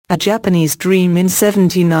A Japanese Dream in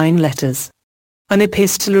 79 Letters. An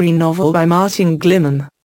epistolary novel by Martin Glimmen.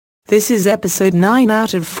 This is episode 9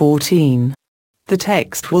 out of 14. The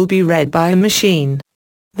text will be read by a machine.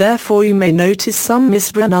 Therefore you may notice some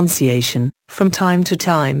mispronunciation from time to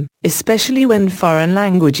time, especially when foreign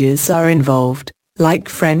languages are involved, like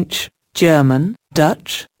French, German,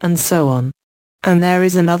 Dutch, and so on. And there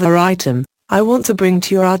is another item I want to bring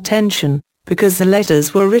to your attention, because the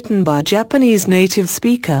letters were written by a Japanese native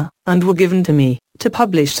speaker, and were given to me, to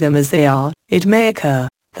publish them as they are. It may occur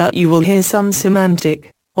that you will hear some semantic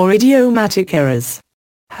or idiomatic errors.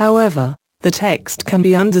 However, the text can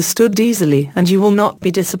be understood easily and you will not be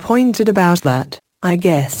disappointed about that, I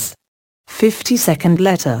guess. 52nd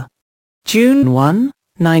letter. June 1,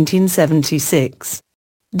 1976.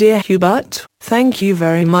 Dear Hubert, thank you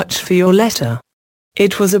very much for your letter.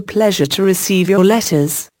 It was a pleasure to receive your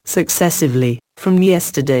letters, successively, from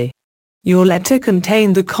yesterday. Your letter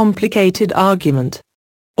contained a complicated argument.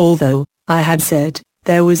 Although, I had said,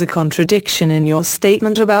 there was a contradiction in your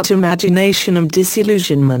statement about imagination and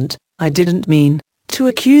disillusionment, I didn't mean to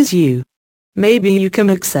accuse you. Maybe you can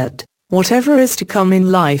accept whatever is to come in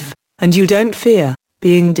life, and you don't fear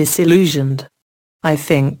being disillusioned. I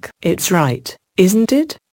think it's right, isn't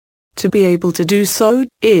it? To be able to do so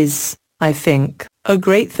is, I think, a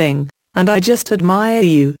great thing, and I just admire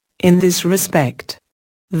you in this respect.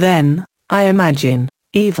 Then, I imagine,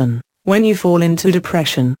 even when you fall into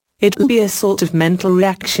depression, it'll be a sort of mental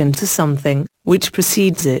reaction to something which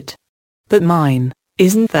precedes it. But mine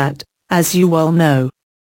isn't that, as you well know.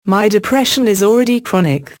 My depression is already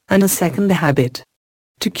chronic and a second habit.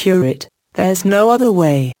 To cure it, there's no other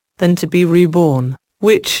way than to be reborn,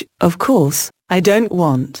 which, of course, I don't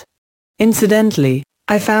want. Incidentally,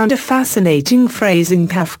 I found a fascinating phrase in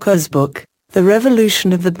Kafka's book, The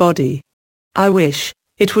Revolution of the Body. I wish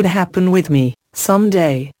it would happen with me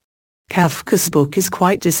someday. Kafka's book is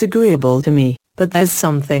quite disagreeable to me, but there's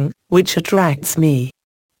something which attracts me.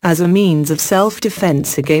 As a means of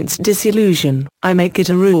self-defense against disillusion, I make it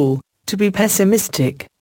a rule to be pessimistic.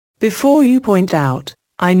 Before you point out,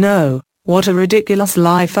 I know what a ridiculous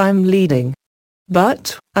life I'm leading.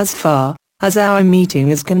 But, as far as our meeting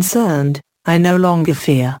is concerned, I no longer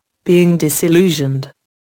fear being disillusioned.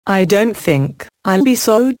 I don't think I'll be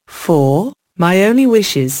so, for my only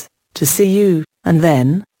wish is to see you, and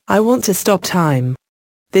then I want to stop time.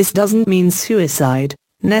 This doesn't mean suicide,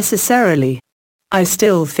 necessarily. I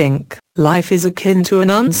still think life is akin to an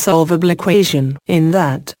unsolvable equation in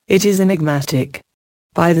that it is enigmatic.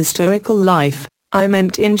 By the stoical life, I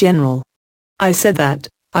meant in general. I said that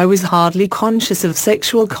I was hardly conscious of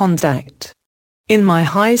sexual contact. In my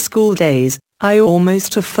high school days, I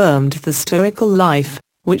almost affirmed the stoical life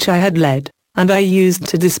which I had led, and I used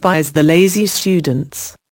to despise the lazy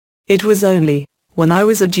students. It was only when I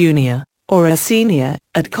was a junior, or a senior,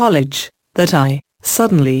 at college, that I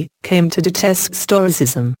suddenly came to detest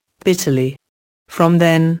stoicism bitterly. From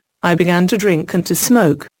then, I began to drink and to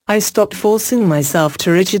smoke. I stopped forcing myself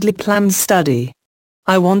to rigidly plan study.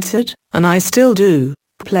 I wanted, and I still do,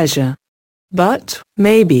 pleasure. But,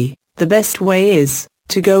 maybe, the best way is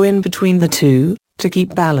to go in between the two, to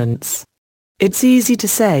keep balance. It's easy to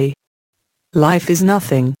say. Life is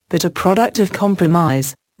nothing but a product of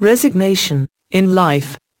compromise, resignation. In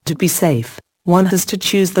life, to be safe, one has to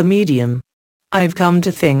choose the medium. I've come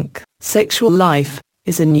to think sexual life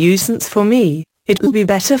is a nuisance for me. It'll be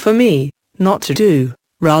better for me not to do,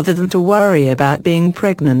 rather than to worry about being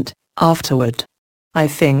pregnant afterward. I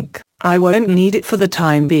think I won't need it for the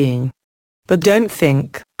time being. But don't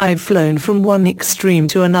think I've flown from one extreme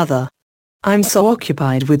to another. I'm so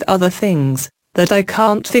occupied with other things that I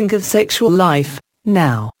can't think of sexual life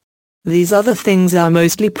now. These other things are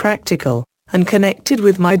mostly practical and connected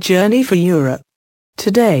with my journey for Europe.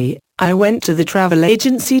 Today, I went to the travel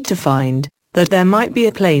agency to find that there might be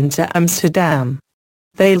a plane to Amsterdam.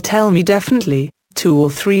 They'll tell me definitely 2 or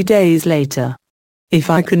 3 days later. If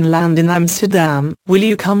I can land in Amsterdam, will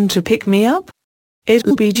you come to pick me up?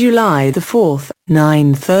 It'll be July the 4th,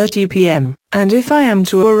 9:30 p.m., and if I am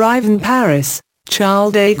to arrive in Paris,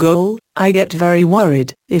 Charles de Gaulle, I get very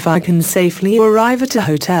worried if I can safely arrive at a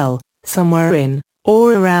hotel, somewhere in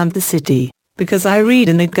or around the city, because I read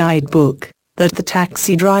in a guidebook that the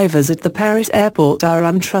taxi drivers at the Paris airport are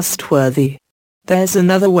untrustworthy. There's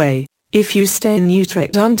another way. If you stay in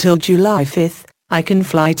Utrecht until July 5th, I can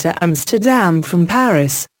fly to Amsterdam from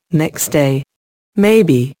Paris next day.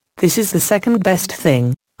 Maybe this is the second best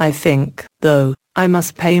thing, I think, though I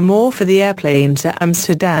must pay more for the airplane to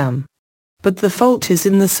Amsterdam. But the fault is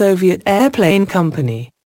in the Soviet airplane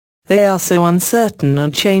company. They are so uncertain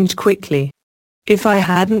and change quickly. If I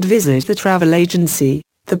hadn't visited the travel agency,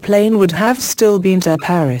 the plane would have still been to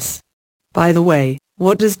Paris. By the way,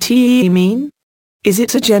 what does TE mean? Is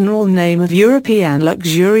it a general name of European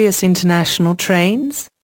luxurious international trains?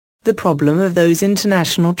 The problem of those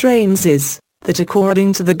international trains is that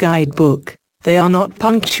according to the guidebook, they are not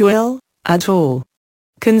punctual at all.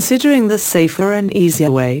 Considering the safer and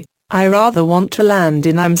easier way, I rather want to land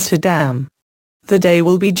in Amsterdam. The day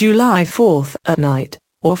will be July 4th at night,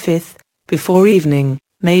 or 5th, before evening,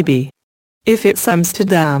 maybe. If it's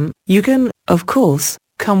Amsterdam, you can, of course,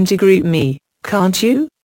 come to greet me, can't you?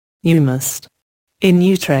 You must. In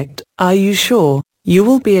Utrecht, are you sure you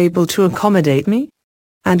will be able to accommodate me?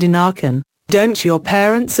 And in Aachen, don't your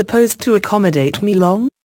parents suppose to accommodate me long?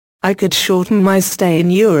 I could shorten my stay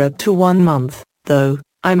in Europe to 1 month, though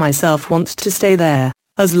I myself want to stay there,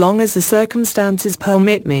 as long as the circumstances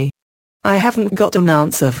permit me. I haven't got an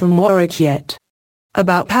answer from Warwick yet.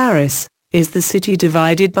 About Paris, is the city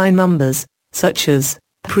divided by numbers, such as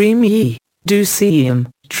Premier,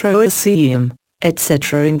 Deuxième, Troisième,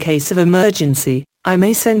 etc. In case of emergency, I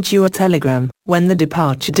may send you a telegram when the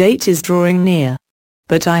departure date is drawing near.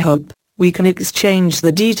 But I hope we can exchange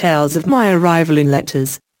the details of my arrival in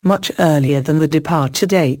letters much earlier than the departure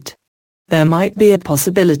date. There might be a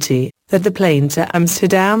possibility that the plane to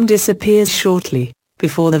Amsterdam disappears shortly,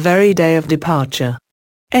 before the very day of departure.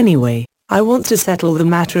 Anyway, I want to settle the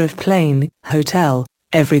matter of plane, hotel,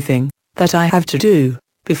 everything that I have to do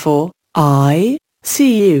before I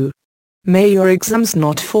see you. May your exams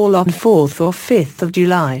not fall on 4th or 5th of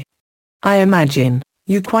July. I imagine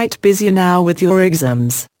you're quite busy now with your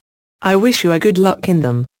exams. I wish you a good luck in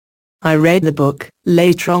them. I read the book,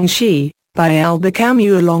 L'Étranger, by Albert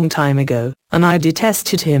Camus a long time ago, and I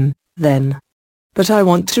detested him then. But I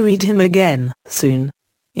want to read him again soon,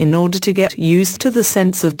 in order to get used to the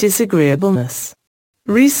sense of disagreeableness.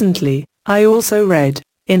 Recently, I also read,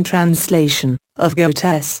 in translation, of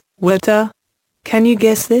Goethe's Werther. Can you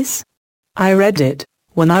guess this? I read it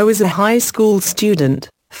when I was a high school student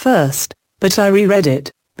first, but I reread it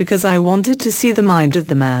because I wanted to see the mind of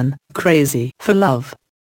the man crazy for love.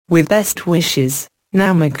 With best wishes,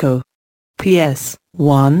 Namiko. P.S.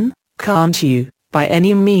 1. Can't you, by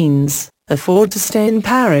any means, afford to stay in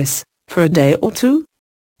Paris for a day or two?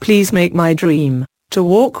 Please make my dream to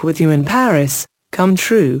walk with you in Paris come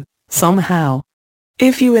true somehow.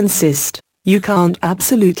 If you insist, you can't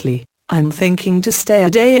absolutely. I'm thinking to stay a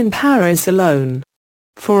day in Paris alone.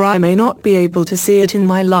 For I may not be able to see it in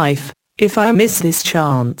my life if I miss this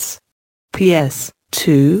chance. P.S.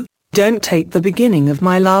 2. Don't take the beginning of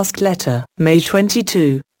my last letter, May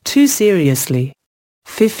 22, too seriously.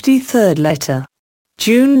 53rd letter.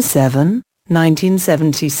 June 7,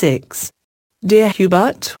 1976. Dear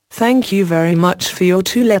Hubert, thank you very much for your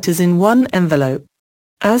 2 letters in 1 envelope.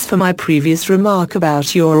 As for my previous remark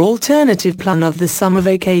about your alternative plan of the summer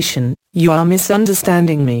vacation, you are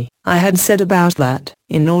misunderstanding me. I had said about that,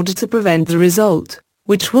 in order to prevent the result,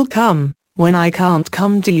 which will come, when I can't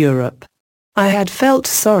come to Europe. I had felt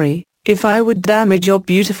sorry, if I would damage your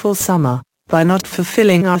beautiful summer, by not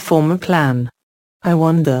fulfilling our former plan. I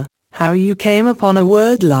wonder, how you came upon a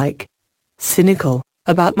word like cynical,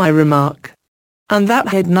 about my remark. And that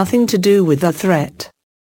had nothing to do with a threat.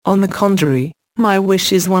 On the contrary, my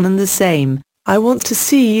wish is one and the same. I want to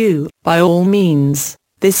see you, by all means,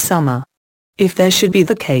 this summer. If there should be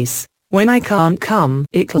the case, when I can't come,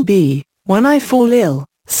 it'll be, when I fall ill,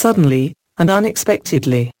 suddenly, and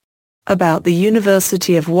unexpectedly. About the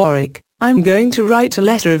University of Warwick, I'm going to write a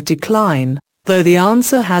letter of decline, though the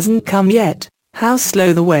answer hasn't come yet. How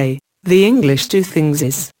slow the way the English do things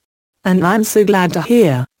is. And I'm so glad to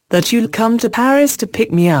hear that you'll come to Paris to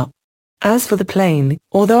pick me up. As for the plane,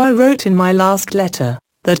 although I wrote in my last letter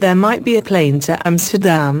that there might be a plane to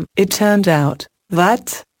Amsterdam, it turned out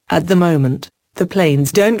that, at the moment, the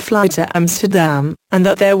planes don't fly to Amsterdam, and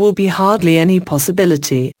that there will be hardly any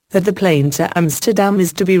possibility that the plane to Amsterdam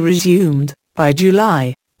is to be resumed by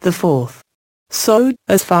July the 4th. So,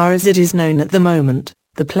 as far as it is known at the moment,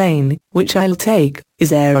 the plane, which I'll take,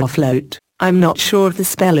 is Aeroflot. I'm not sure of the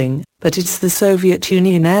spelling, but it's the Soviet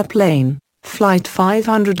Union airplane. Flight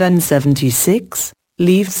 576,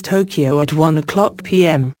 leaves Tokyo at 1:00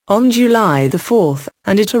 p.m. on July the 4th,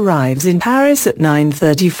 and it arrives in Paris at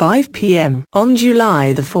 9:35 p.m. on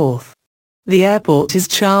July the 4th. The airport is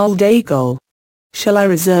Charles de Gaulle. Shall I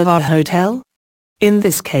reserve our hotel? In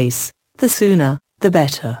this case, the sooner, the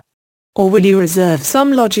better. Or will you reserve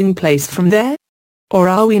some lodging place from there? Or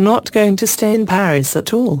are we not going to stay in Paris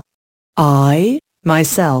at all? I,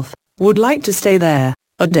 myself, would like to stay there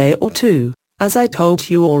a day or two, as I told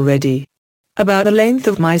you already. About the length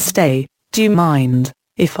of my stay, do you mind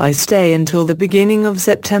if I stay until the beginning of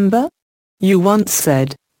September? You once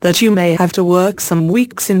said that you may have to work some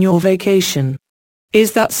weeks in your vacation.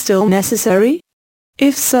 Is that still necessary?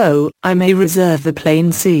 If so, I may reserve the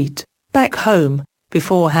plane seat back home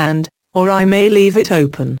beforehand, or I may leave it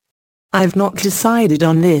open. I've not decided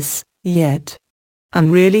on this yet.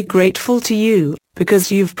 I'm really grateful to you,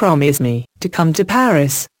 because you've promised me to come to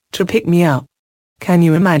Paris to pick me up. Can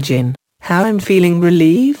you imagine how I'm feeling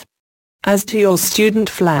relieved? As to your student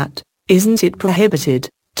flat, isn't it prohibited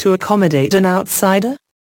to accommodate an outsider?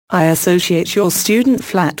 I associate your student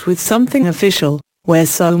flat with something official, where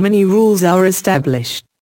so many rules are established.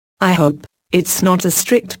 I hope it's not a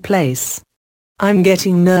strict place. I'm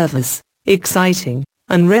getting nervous, exciting,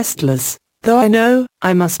 and restless, though I know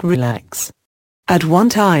I must relax. At one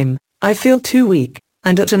time, I feel too weak,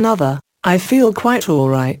 and at another, I feel quite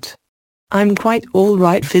alright. I'm quite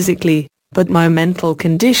alright physically, but my mental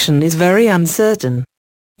condition is very uncertain.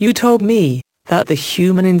 You told me that the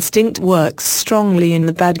human instinct works strongly in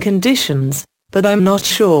the bad conditions, but I'm not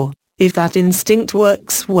sure if that instinct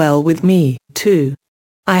works well with me, too.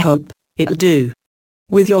 I hope it'll do.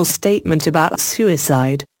 With your statement about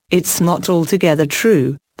suicide, it's not altogether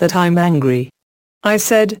true that I'm angry. I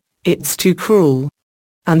said, it's too cruel.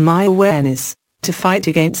 And my awareness to fight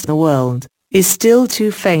against the world is still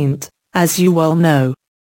too faint, as you well know.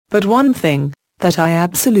 But one thing that I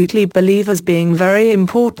absolutely believe as being very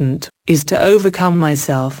important is to overcome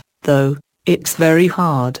myself, though it's very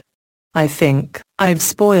hard. I think I've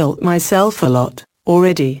spoiled myself a lot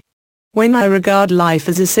already. When I regard life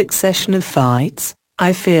as a succession of fights,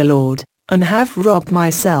 I fear Lord, and have robbed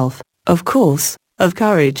myself, of course, of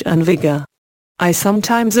courage and vigor. I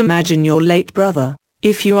sometimes imagine your late brother,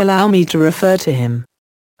 if you allow me to refer to him.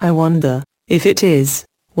 I wonder if it is,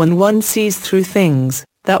 when one sees through things,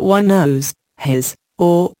 that one knows his,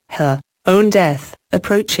 or her, own death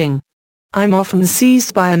approaching. I'm often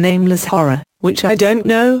seized by a nameless horror, which I don't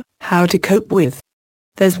know how to cope with.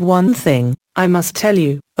 There's one thing I must tell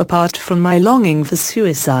you, apart from my longing for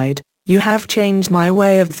suicide, you have changed my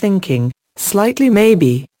way of thinking, slightly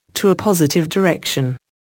maybe, to a positive direction.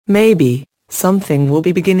 Maybe something will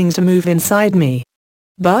be beginning to move inside me.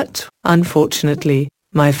 But, unfortunately,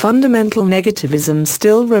 my fundamental negativism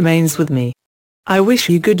still remains with me. I wish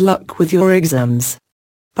you good luck with your exams.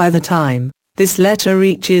 By the time this letter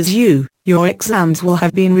reaches you, your exams will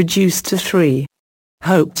have been reduced to 3.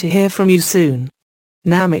 Hope to hear from you soon.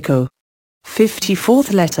 Namiko.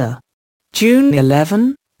 54th letter. June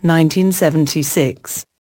 11, 1976.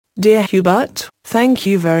 Dear Hubert, thank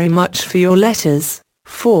you very much for your letters,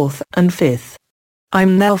 4th and 5th.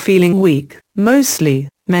 I'm now feeling weak, mostly,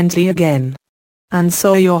 mentally again. And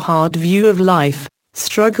so your hard view of life,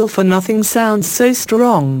 struggle for nothing sounds so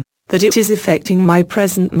strong, that it is affecting my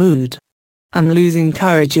present mood. I'm losing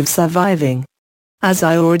courage of surviving. As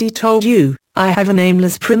I already told you, I have a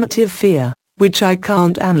nameless primitive fear, which I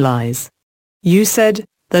can't analyze. You said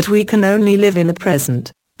that we can only live in the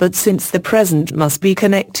present, but since the present must be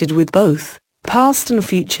connected with both past and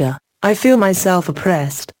future, I feel myself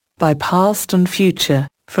oppressed by past and future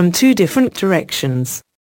from 2 different directions.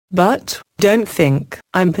 But don't think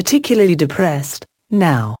I'm particularly depressed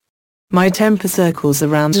now. My temper circles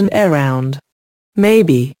around and around.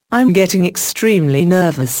 Maybe I'm getting extremely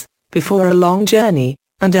nervous before a long journey,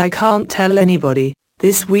 and I can't tell anybody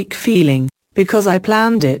this weak feeling, because I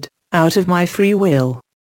planned it out of my free will.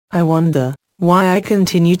 I wonder why I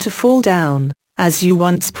continue to fall down, as you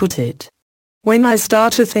once put it. When I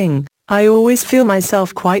start a thing, I always feel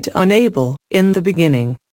myself quite unable in the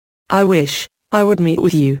beginning. I wish I would meet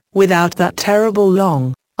with you without that terrible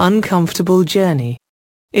long, uncomfortable journey.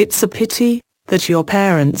 It's a pity that your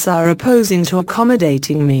parents are opposing to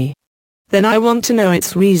accommodating me. Then I want to know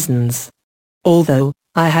its reasons. Although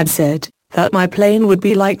I had said that my plane would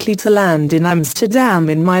be likely to land in Amsterdam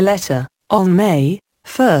in my letter on May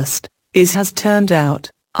 1st, it has turned out,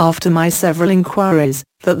 after my several inquiries,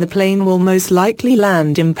 that the plane will most likely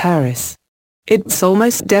land in Paris. It's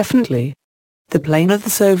almost definitely the plane of the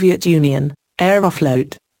Soviet Union,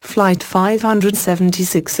 Aeroflot, Flight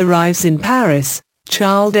 576 arrives in Paris,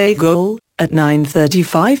 Charles de Gaulle, at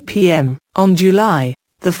 9:35 p.m. on July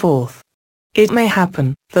the 4th. It may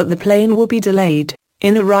happen that the plane will be delayed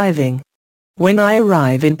in arriving. When I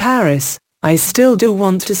arrive in Paris, I still do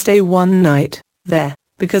want to stay one night there,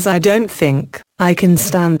 because I don't think I can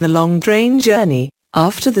stand the long train journey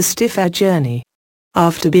after the stiff air journey.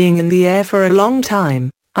 After being in the air for a long time,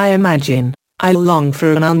 I imagine I long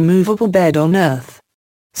for an unmovable bed on earth.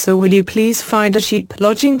 So will you please find a cheap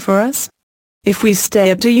lodging for us? If we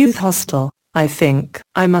stay at a youth hostel, I think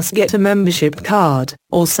I must get a membership card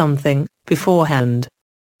or something beforehand.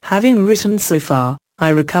 Having written so far, I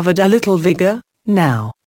recovered a little vigor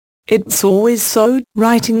now. It's always so.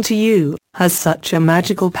 Writing to you has such a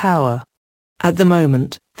magical power. At the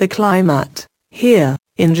moment, the climate here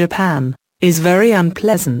in Japan is very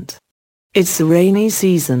unpleasant. It's the rainy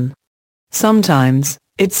season. Sometimes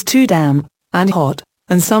it's too damp and hot,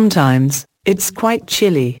 and sometimes it's quite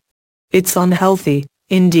chilly. It's unhealthy,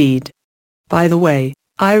 indeed. By the way,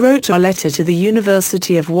 I wrote a letter to the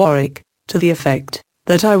University of Warwick, to the effect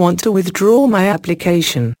that I want to withdraw my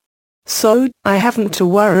application. So, I haven't to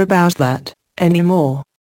worry about that anymore.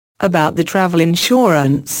 About the travel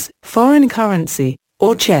insurance, foreign currency,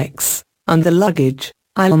 or checks, and the luggage,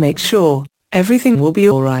 I'll make sure everything will be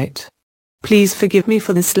alright. Please forgive me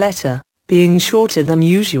for this letter being shorter than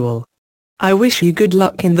usual. I wish you good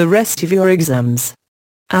luck in the rest of your exams.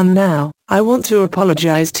 And now, I want to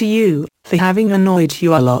apologize to you for having annoyed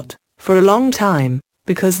you a lot for a long time,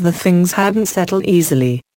 because the things hadn't settled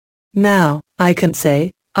easily. Now, I can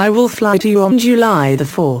say, I will fly to you on July the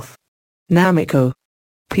 4th. Namiko.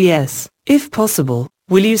 P.S. If possible,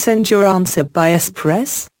 will you send your answer by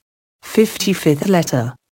express? 55th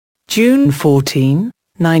letter. June 14,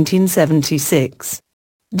 1976.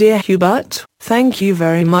 Dear Hubert, thank you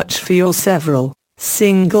very much for your several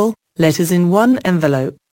single letters in one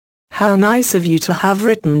envelope. How nice of you to have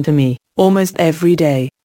written to me almost every day.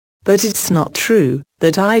 But it's not true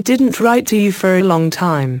that I didn't write to you for a long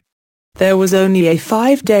time. There was only a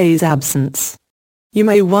 5 days absence. You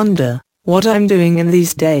may wonder what I'm doing in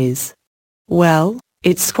these days. Well,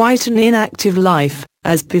 it's quite an inactive life,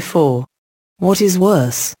 as before. What is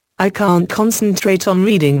worse, I can't concentrate on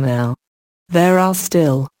reading now. There are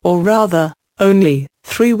still, or rather, only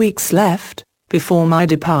 3 weeks left before my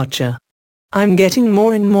departure. I'm getting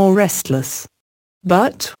more and more restless.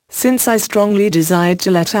 But, since I strongly desired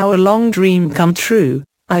to let our long dream come true,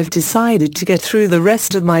 I've decided to get through the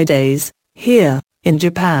rest of my days here in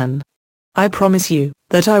Japan. I promise you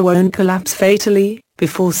that I won't collapse fatally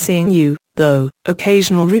before seeing you, though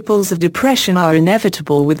occasional ripples of depression are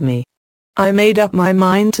inevitable with me. I made up my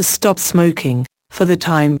mind to stop smoking for the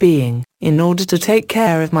time being in order to take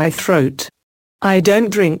care of my throat. I don't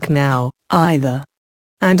drink now either.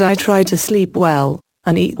 And I try to sleep well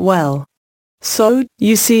and eat well. So,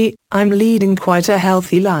 you see, I'm leading quite a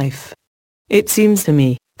healthy life. It seems to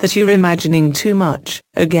me that you're imagining too much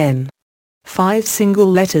again. 5 single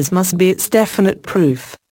letters must be its definite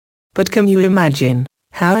proof. But can you imagine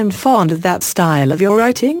how I'm fond of that style of your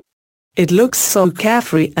writing? It looks so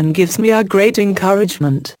carefree and gives me a great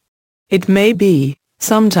encouragement. It may be,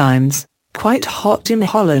 sometimes, quite hot in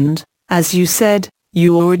Holland, as you said,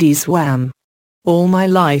 you already swam. All my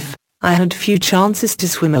life, I had few chances to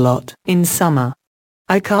swim a lot in summer.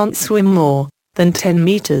 I can't swim more than 10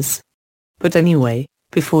 meters. But anyway,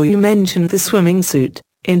 before you mentioned the swimming suit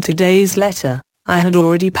in today's letter, I had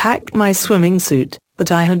already packed my swimming suit,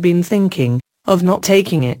 but I had been thinking of not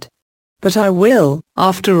taking it. But I will,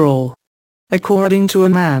 after all. According to a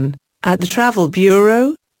man at the travel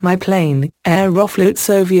bureau, my plane, Aeroflot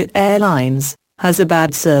Soviet Airlines, has a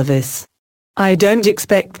bad service. I don't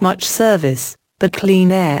expect much service, but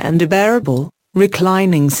clean air and a bearable,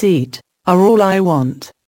 reclining seat are all I want.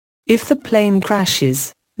 If the plane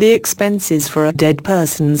crashes, the expenses for a dead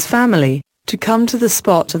person's family to come to the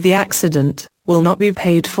spot of the accident will not be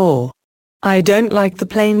paid for. I don't like the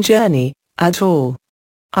plane journey at all.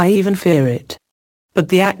 I even fear it. But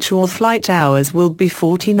the actual flight hours will be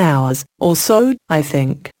 14 hours or so, I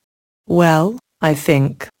think. Well, I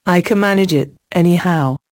think I can manage it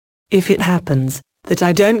anyhow. If it happens that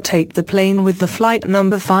I don't take the plane with the flight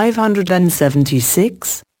number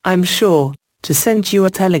 576, I'm sure to send you a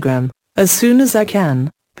telegram as soon as I can,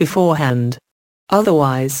 beforehand.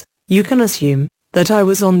 Otherwise, you can assume that I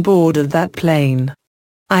was on board of that plane.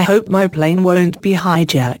 I hope my plane won't be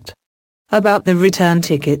hijacked. About the return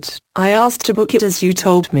ticket, I asked to book it as you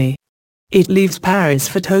told me. It leaves Paris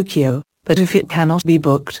for Tokyo, but if it cannot be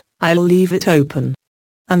booked, I'll leave it open.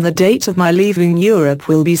 And the date of my leaving Europe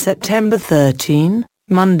will be September 13,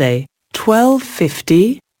 Monday,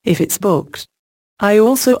 12:50, if it's booked. I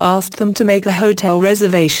also asked them to make a hotel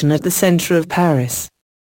reservation at the center of Paris.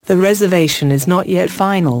 The reservation is not yet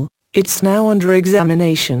final, it's now under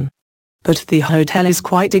examination. But the hotel is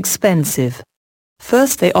quite expensive.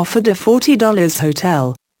 First they offered a $40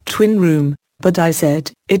 hotel, twin room, but I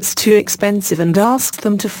said it's too expensive and asked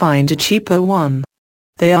them to find a cheaper one.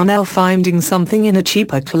 They are now finding something in a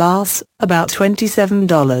cheaper class, about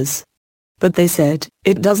 $27. But they said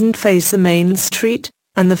it doesn't face the main street,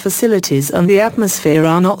 and the facilities and the atmosphere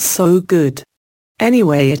are not so good.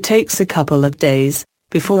 Anyway, it takes a couple of days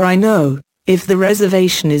before I know if the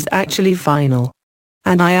reservation is actually final.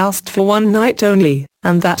 And I asked for one night only,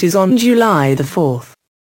 and that is on July the 4th.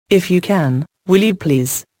 If you can, will you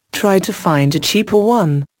please try to find a cheaper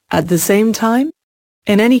one at the same time?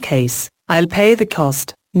 In any case, I'll pay the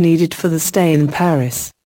cost needed for the stay in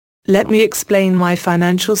Paris. Let me explain my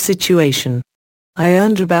financial situation. I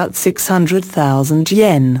earned about 600,000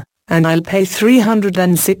 yen, and I'll pay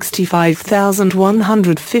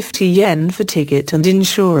 365,150 yen for ticket and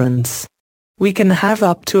insurance. We can have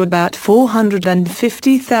up to about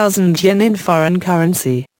 450,000 yen in foreign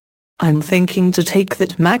currency. I'm thinking to take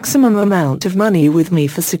that maximum amount of money with me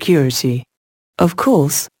for security. Of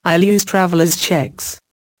course, I'll use traveler's checks.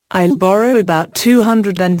 I'll borrow about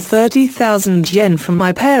 230,000 yen from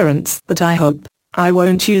my parents, but I hope I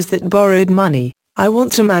won't use that borrowed money. I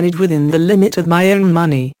want to manage within the limit of my own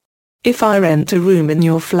money. If I rent a room in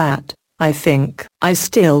your flat, I think I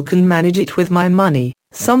still can manage it with my money,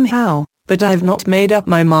 somehow, but I've not made up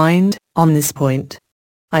my mind on this point.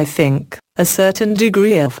 I think a certain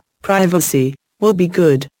degree of privacy will be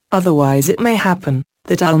good, otherwise it may happen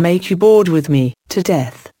that I'll make you bored with me to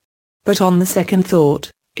death. But on the second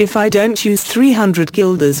thought, if I don't use 300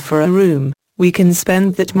 guilders for a room, we can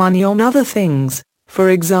spend that money on other things, for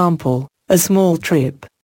example, a small trip.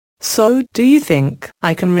 So do you think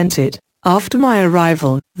I can rent it after my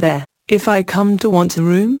arrival there, if I come to want a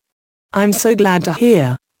room? I'm so glad to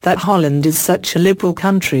hear that Holland is such a liberal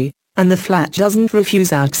country, and the flat doesn't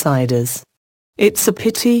refuse outsiders. It's a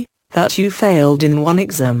pity that you failed in one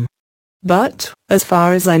exam. But, as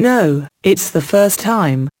far as I know, it's the first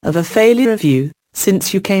time of a failure of you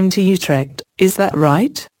since you came to Utrecht, is that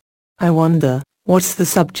right? I wonder, what's the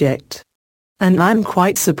subject? And I'm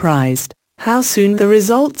quite surprised how soon the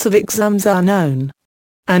results of exams are known.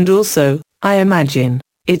 And also, I imagine,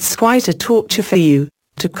 it's quite a torture for you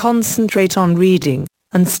to concentrate on reading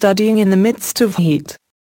and studying in the midst of heat.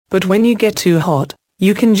 But when you get too hot,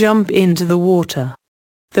 you can jump into the water.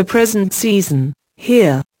 The present season,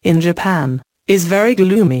 here, in Japan, is very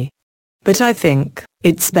gloomy. But I think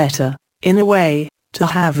it's better, in a way, to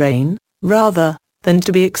have rain, rather than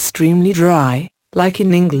to be extremely dry, like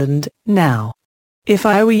in England, now. If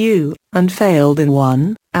I were you, and failed in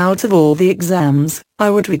one out of all the exams, I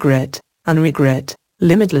would regret, and regret,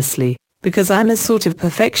 limitlessly, because I'm a sort of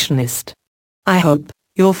perfectionist. I hope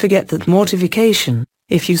you'll forget that mortification,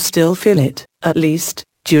 if you still feel it, at least,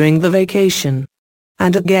 during the vacation.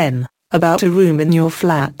 And again, about a room in your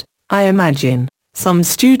flat, I imagine, some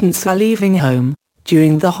students are leaving home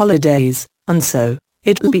during the holidays, and so,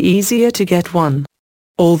 it'll be easier to get one.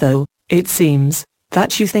 Although, it seems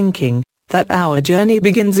that you're thinking that our journey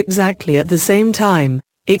begins exactly at the same time.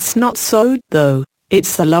 It's not so, though.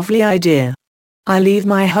 It's a lovely idea. I leave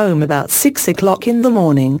my home about 6 o'clock in the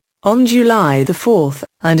morning, on July the 4th,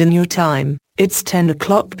 and in your time, it's 10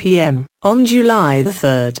 o'clock p.m., on July the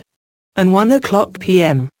 3rd. And 1 o'clock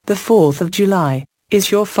p.m., the 4th of July,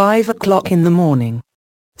 is your 5 o'clock in the morning.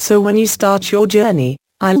 So when you start your journey,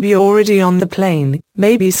 I'll be already on the plane,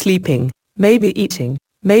 maybe sleeping, maybe eating,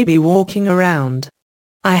 maybe walking around.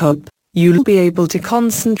 I hope you'll be able to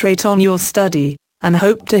concentrate on your study, and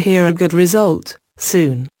hope to hear a good result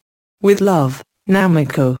soon. With love,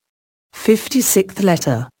 Namiko. 56th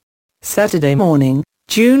letter. Saturday morning,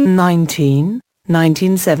 June 19,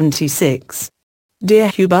 1976. Dear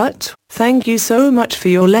Hubert, thank you so much for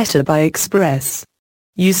your letter by express.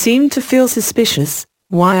 You seem to feel suspicious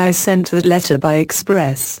why I sent that letter by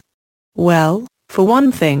express. Well, for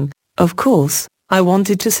one thing, of course, I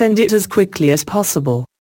wanted to send it as quickly as possible.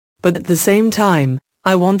 But at the same time,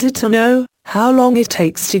 I wanted to know how long it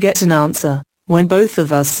takes to get an answer when both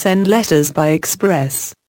of us send letters by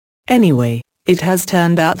express. Anyway, it has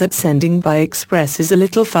turned out that sending by express is a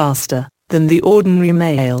little faster than the ordinary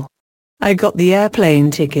mail. I got the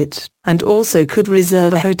airplane ticket and also could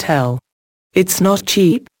reserve a hotel. It's not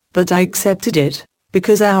cheap, but I accepted it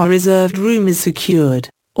because our reserved room is secured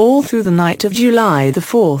all through the night of July the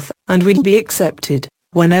 4th and will be accepted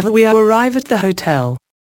whenever we arrive at the hotel.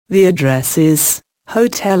 The address is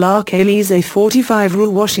Hotel Arc Elysee 45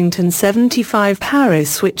 Rue Washington 75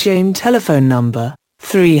 Paris Switch-aim telephone number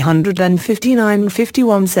 359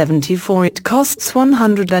 51 74. It costs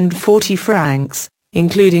 140 francs,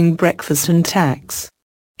 including breakfast and tax.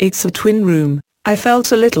 It's a twin room. I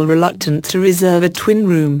felt a little reluctant to reserve a twin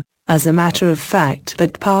room, as a matter of fact,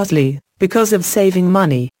 but partly because of saving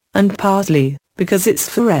money, and partly because it's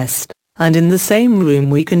for rest, and in the same room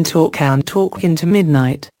we can talk into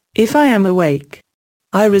midnight, if I am awake.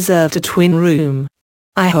 I reserved a twin room.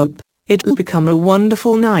 I hope it'll become a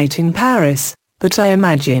wonderful night in Paris, but I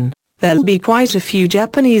imagine there'll be quite a few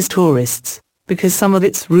Japanese tourists, because some of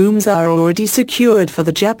its rooms are already secured for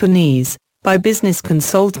the Japanese by Business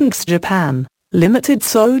Consultants Japan, Limited,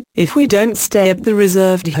 so if we don't stay at the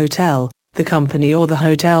reserved hotel, the company or the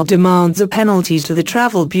hotel demands a penalty to the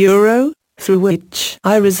travel bureau, through which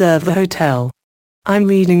I reserve the hotel. I'm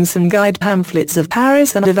reading some guide pamphlets of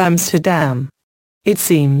Paris and of Amsterdam. It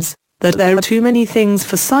seems that there are too many things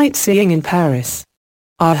for sightseeing in Paris.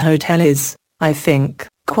 Our hotel is, I think,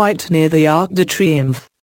 quite near the Arc de Triomphe.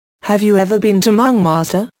 Have you ever been to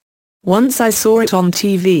Montmartre? Once I saw it on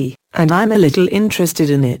TV, and I'm a little interested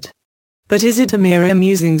in it. But is it a mere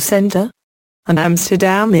amusing center? And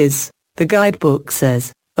Amsterdam is, the guidebook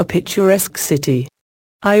says, a picturesque city.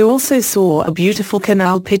 I also saw a beautiful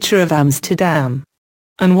canal picture of Amsterdam.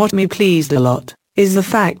 And what me pleased a lot, is the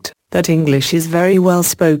fact that English is very well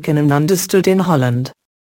spoken and understood in Holland.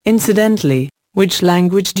 Incidentally, which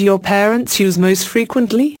language do your parents use most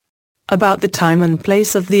frequently? About the time and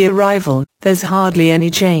place of the arrival, there's hardly any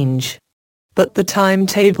change. But the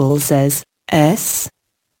timetable says,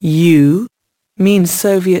 S.U. means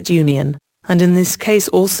Soviet Union, and in this case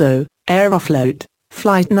also, Aeroflot,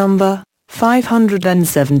 flight number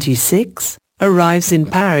 576, arrives in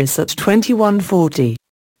Paris at 21:40.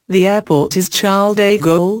 The airport is Charles de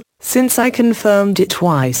Gaulle. Since I confirmed it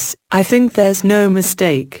twice, I think there's no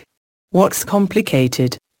mistake. What's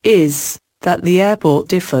complicated is that the airport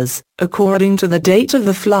differs according to the date of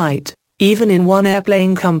the flight, even in one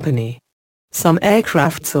airplane company. Some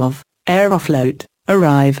aircrafts of Aeroflot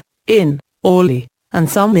arrive in Orly, and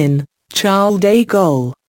some in Charles de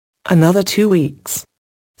Gaulle. Another 2 weeks.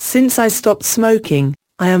 Since I stopped smoking,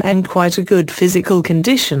 I am in quite a good physical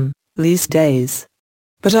condition these days.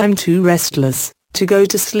 But I'm too restless to go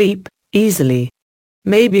to sleep easily.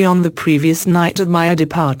 Maybe on the previous night of my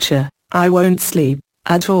departure, I won't sleep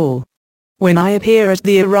at all. When I appear at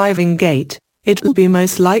the arriving gate, it will be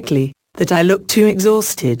most likely that I look too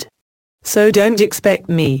exhausted. So don't expect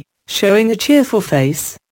me showing a cheerful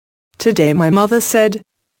face. Today my mother said,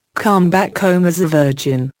 "Come back home as a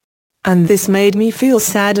virgin." And this made me feel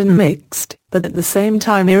sad and mixed, but at the same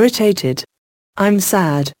time irritated. I'm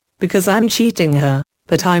sad because I'm cheating her,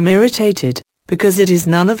 but I'm irritated because it is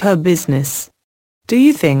none of her business. Do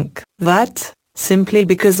you think that, simply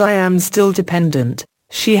because I am still dependent,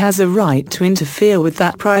 she has a right to interfere with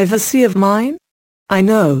that privacy of mine? I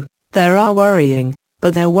know, there are worrying,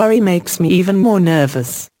 but their worry makes me even more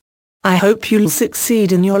nervous. I hope you'll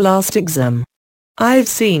succeed in your last exam. I've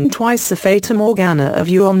seen twice a Fata Morgana of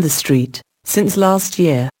you on the street, since last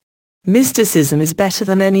year. Mysticism is better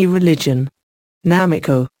than any religion.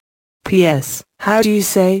 Namiko. P.S. How do you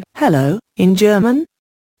say hello in German?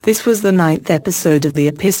 This was the 9th episode of the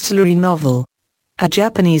epistolary novel, A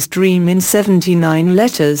Japanese Dream in 79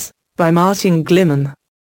 Letters, by Martin Gliman.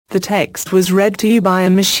 The text was read to you by a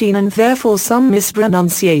machine and therefore some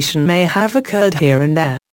mispronunciation may have occurred here and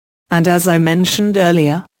there. And as I mentioned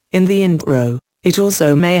earlier, in the intro, it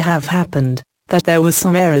also may have happened that there were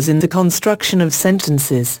some errors in the construction of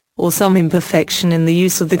sentences, or some imperfection in the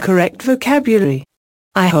use of the correct vocabulary.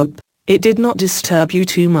 I hope it did not disturb you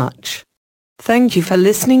too much. Thank you for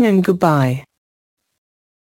listening and goodbye.